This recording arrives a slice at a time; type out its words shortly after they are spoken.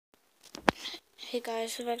Hey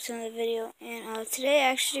guys, welcome back to another video, and today I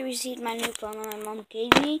actually received my new phone that my mom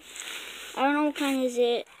gave me. I don't know what kind is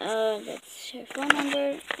it, that's her phone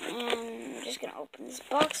number, and I'm just gonna open this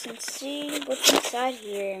box and see what's inside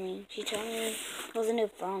here. I mean, she told me it was a new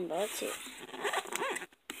phone, but that's it.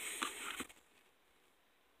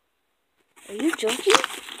 Are you joking?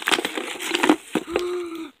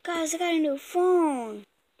 Guys, I got a new phone.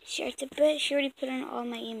 She already put in all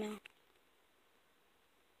my email.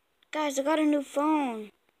 Guys, I got a new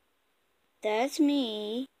phone. That's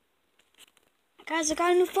me. Guys, I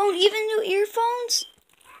got a new phone. Even new earphones.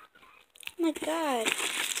 Oh my god.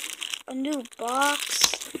 A new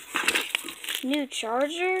box. New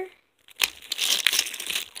charger.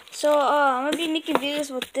 So, I'm going to be making videos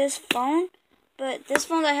with this phone. But this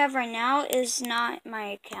phone that I have right now is not my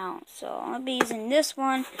account. So, I'm going to be using this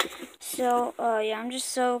one. So, yeah, I'm just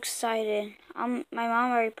so excited. My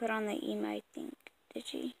mom already put on the email, I think. Did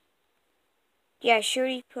she? Yeah, she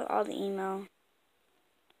already put all the email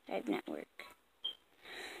at network.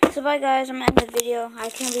 So bye guys, I'm gonna end the video. I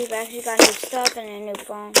can't believe I actually got new stuff and a new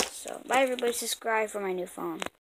phone. So bye everybody, subscribe for my new phone.